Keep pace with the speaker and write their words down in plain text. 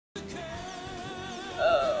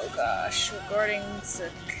gosh, regarding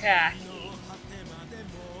Sakaki.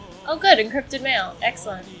 Oh good, encrypted mail.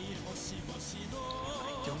 Excellent. I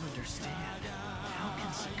don't understand. How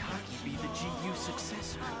can Sakaki be the GU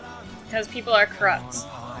successor? Because people are corrupt.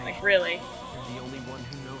 Like, really. You're the only one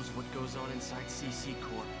who knows what goes on inside CC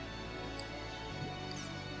Corp.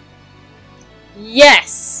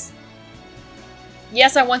 Yes!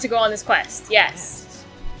 Yes, I want to go on this quest. Yes.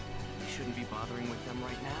 We shouldn't be bothering with them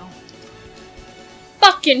right now.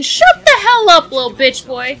 Fucking shut the hell up, little bitch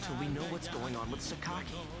boy! Until we know what's going on with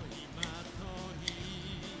Sakaki.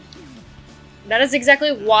 That is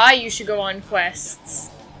exactly why you should go on quests.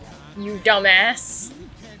 You dumbass.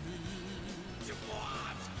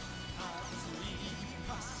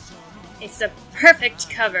 It's a perfect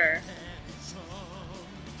cover.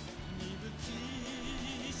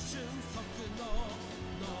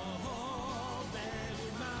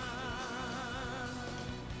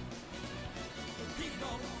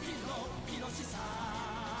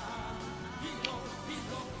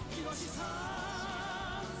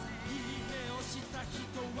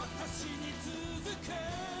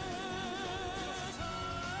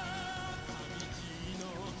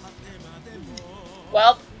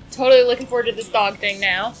 Well, totally looking forward to this dog thing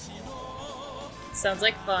now. Sounds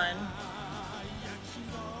like fun.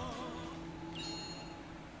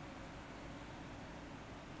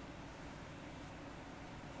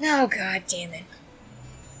 Oh, god damn it.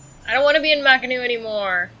 I don't want to be in Makanu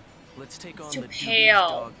anymore. Let's take on It's too the pale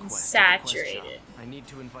dog and quest at the quest saturated. shop. I need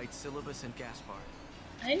to invite Syllabus and Gaspar.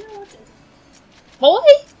 I know what to do. Boy?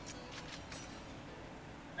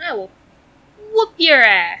 I will whoop your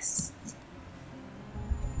ass.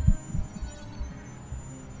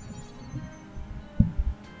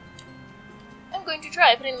 I'm going to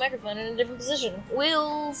try putting the microphone in a different position.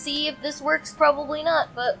 We'll see if this works, probably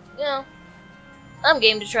not, but, you know, I'm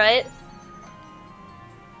game to try it.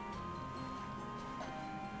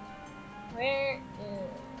 Where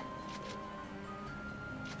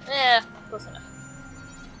is... close enough.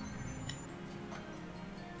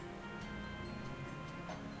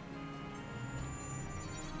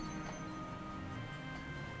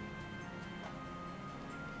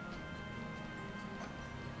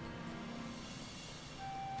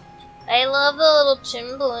 I love the little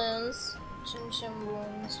chim balloons. Chim chim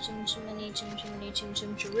balloons. Chim chimney, chim chimney, chim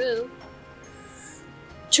chim chiroo.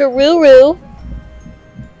 Chiroo.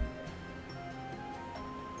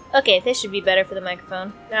 Okay, this should be better for the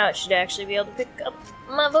microphone. Now it should actually be able to pick up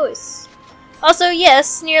my voice. Also,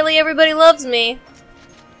 yes, nearly everybody loves me.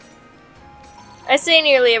 I say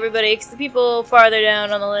nearly everybody, because the people farther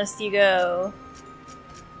down on the list you go.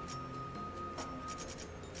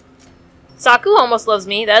 Saku almost loves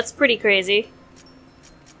me. That's pretty crazy.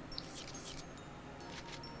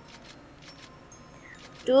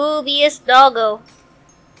 Dubious doggo.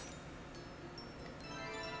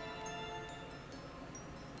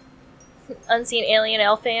 Unseen alien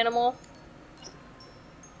elf animal.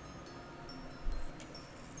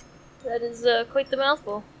 That is quite the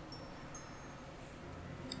mouthful.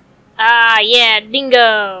 Ah, yeah,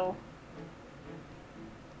 dingo.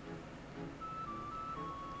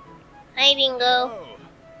 Hi, Dingo.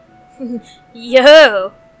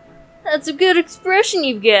 Yo! That's a good expression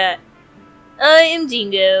you've got. I am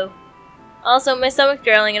Dingo. Also, my stomach's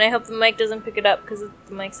growling, and I hope the mic doesn't pick it up, because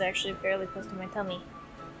the mic's actually fairly close to my tummy.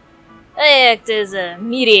 I act as a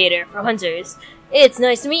mediator for hunters. It's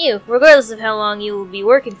nice to meet you, regardless of how long you will be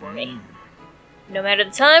working for me. No matter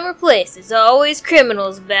the time or place, there's always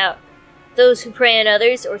criminals about. Those who prey on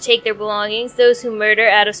others, or take their belongings, those who murder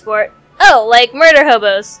out of sport. Oh, like murder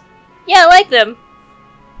hobos. Yeah, I like them.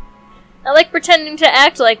 I like pretending to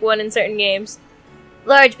act like one in certain games.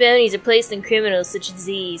 Large bounties are placed on criminals such as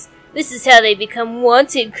these. This is how they become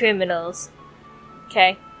wanted criminals.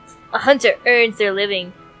 Okay. A hunter earns their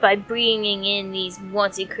living by bringing in these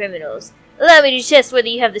wanted criminals. Allow me to test whether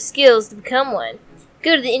you have the skills to become one.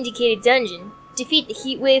 Go to the indicated dungeon, defeat the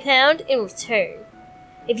Heatwave Hound, and return.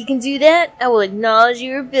 If you can do that, I will acknowledge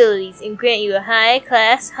your abilities and grant you a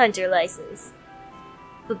high-class hunter license.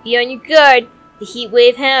 But be on your guard, the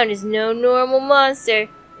Heatwave Hound is no normal monster.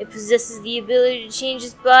 It possesses the ability to change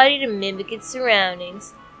its body to mimic its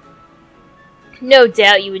surroundings. No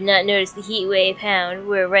doubt you would not notice the Heatwave Hound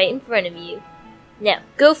were right in front of you. Now,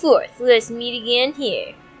 go forth, let us meet again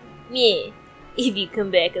here. Meh. If you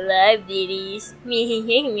come back alive, that is.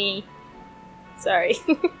 Meh. Sorry.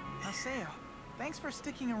 Haseo, thanks for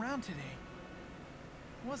sticking around today.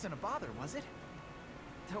 Wasn't a bother, was it?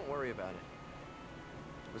 Don't worry about it.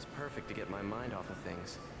 It was perfect to get my mind off of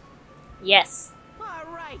things. Yes.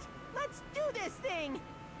 Alright, let's do this thing!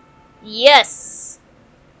 Yes!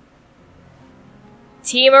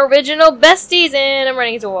 Team Original Besties, and I'm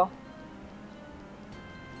running into a wall.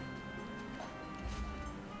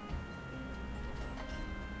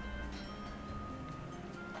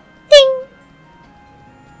 Ding!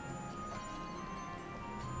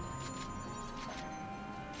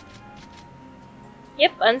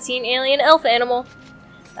 Yep, unseen alien elf animal.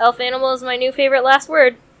 Elf animal is my new favorite last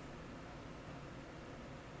word.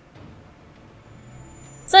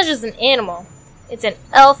 It's not just an animal, it's an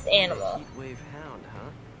elf animal. Heatwave hound, huh?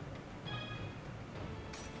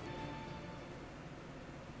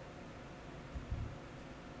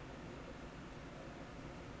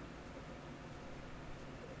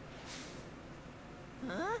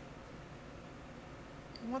 Huh?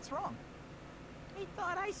 What's wrong? I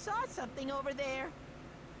thought I saw something over there.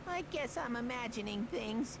 I guess I'm imagining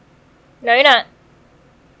things. No, you're not.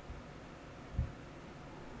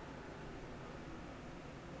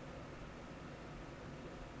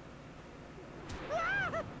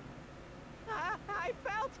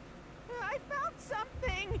 I felt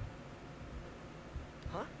something.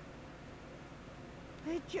 Huh?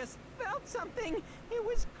 I just felt something. It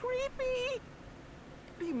was creepy.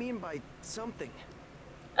 What do you mean by something?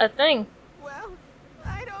 A thing. Well,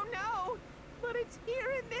 I don't know, but it's here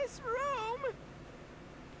in this room.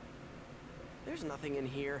 There's nothing in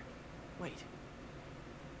here. Wait.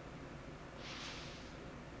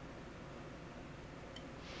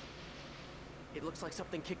 It looks like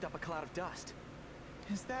something kicked up a cloud of dust.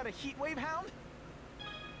 Is that a heatwave hound?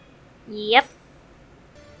 Yep.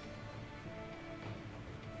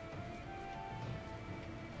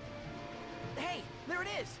 Hey, there it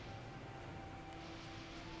is!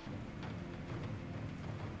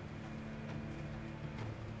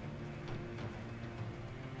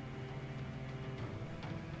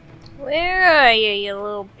 Where are you, you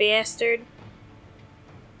little bastard?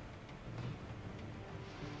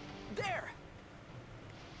 There!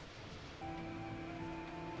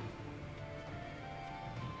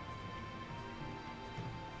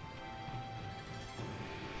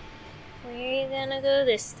 Where are you gonna go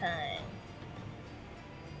this time?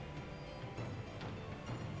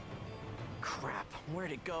 Crap,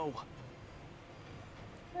 where'd it go?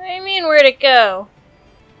 What do you mean, where'd it go?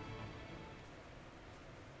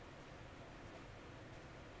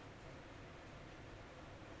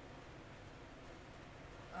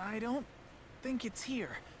 I don't think it's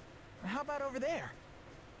here. How about over there?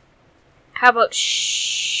 How about shh?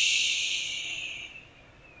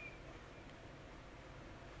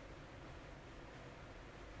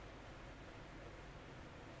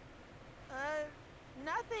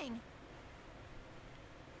 Nothing.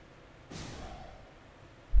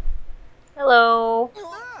 Hello.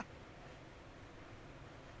 Ah!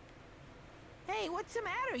 Hey, what's the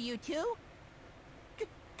matter, you two?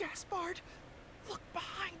 Gaspard, look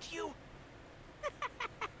behind you!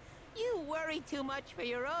 You worry too much for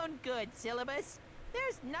your own good, Syllabus.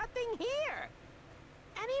 There's nothing here.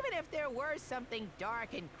 And even if there were something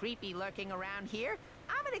dark and creepy lurking around here,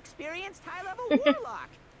 I'm an experienced high-level warlock.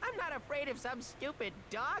 I'm not afraid of some stupid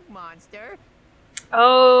dog monster.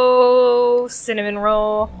 Oh, cinnamon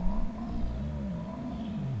roll.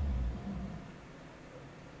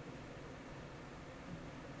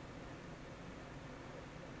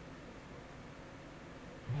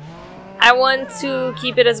 I want to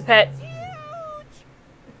keep it as a pet.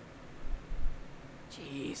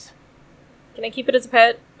 Jeez. Can I keep it as a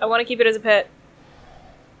pet? I want to keep it as a pet.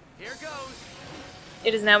 Here goes.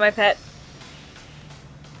 It is now my pet.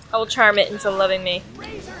 I will charm it into loving me.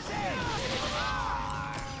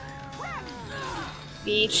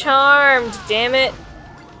 Be charmed, damn it.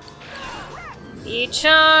 Be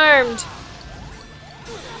charmed.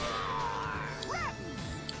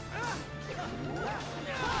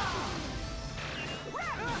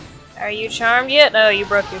 Are you charmed yet? Oh, you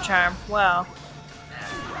broke your charm. Well.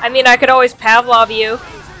 I mean, I could always Pavlov you.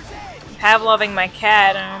 I'm Pavloving my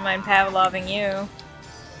cat. I don't mind Pavloving you.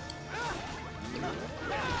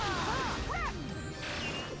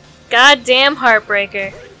 Goddamn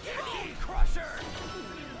Heartbreaker.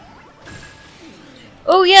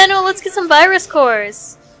 Oh yeah, no, let's get some virus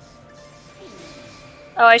cores.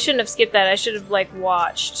 Oh, I shouldn't have skipped that. I should have, like,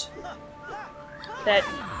 watched. That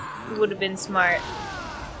would have been smart.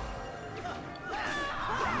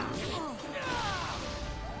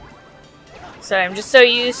 Sorry, I'm just so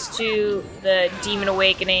used to the Demon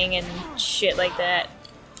Awakening and shit like that.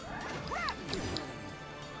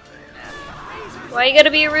 Why you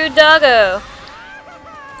gotta be a rude doggo?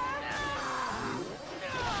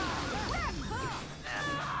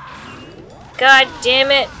 God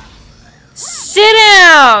damn it. Sit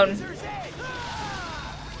down!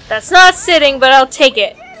 That's not sitting, but I'll take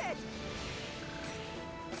it.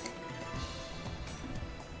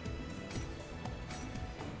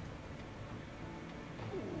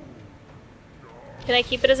 Can I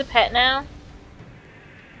keep it as a pet now?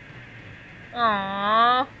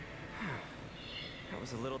 Aww. That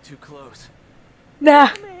was a little too close. Nah,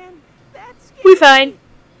 Oh, man, that's scary. we fine.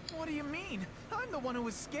 What do you mean? I'm the one who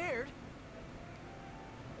was scared.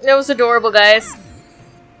 That was adorable, guys.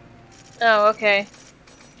 Oh, okay.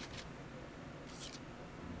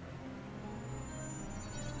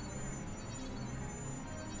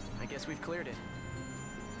 I guess we've cleared it.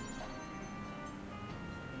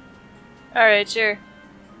 Alright, sure.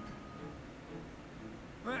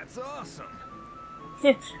 That's awesome.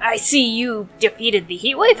 I see you defeated the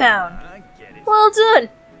Heatwave Hound. I get it. Well done.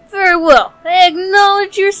 Very well. I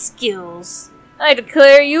acknowledge your skills. I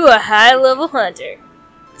declare you a high-level hunter.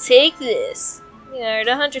 Take this. You earned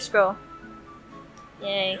a hunter scroll.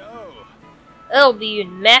 Yay. Yo. It'll be in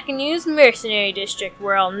Macanu's mercenary district,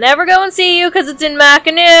 where I'll never go and see you because it's in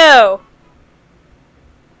Macanu.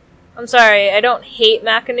 I'm sorry, I don't hate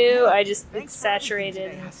Macanu, I just, Thanks it's for everything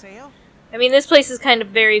saturated. today, Haseo. I mean, this place is kind of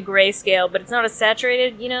very grayscale, but it's not as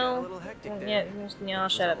saturated, you Got a know? little hectic there. Yeah, I'll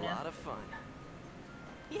shut up A now. lot of fun.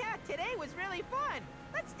 Yeah, today was really fun.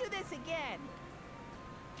 Let's do this again.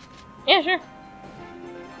 Yeah, sure.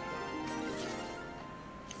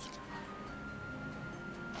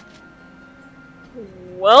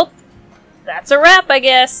 Well, that's a wrap, I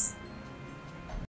guess.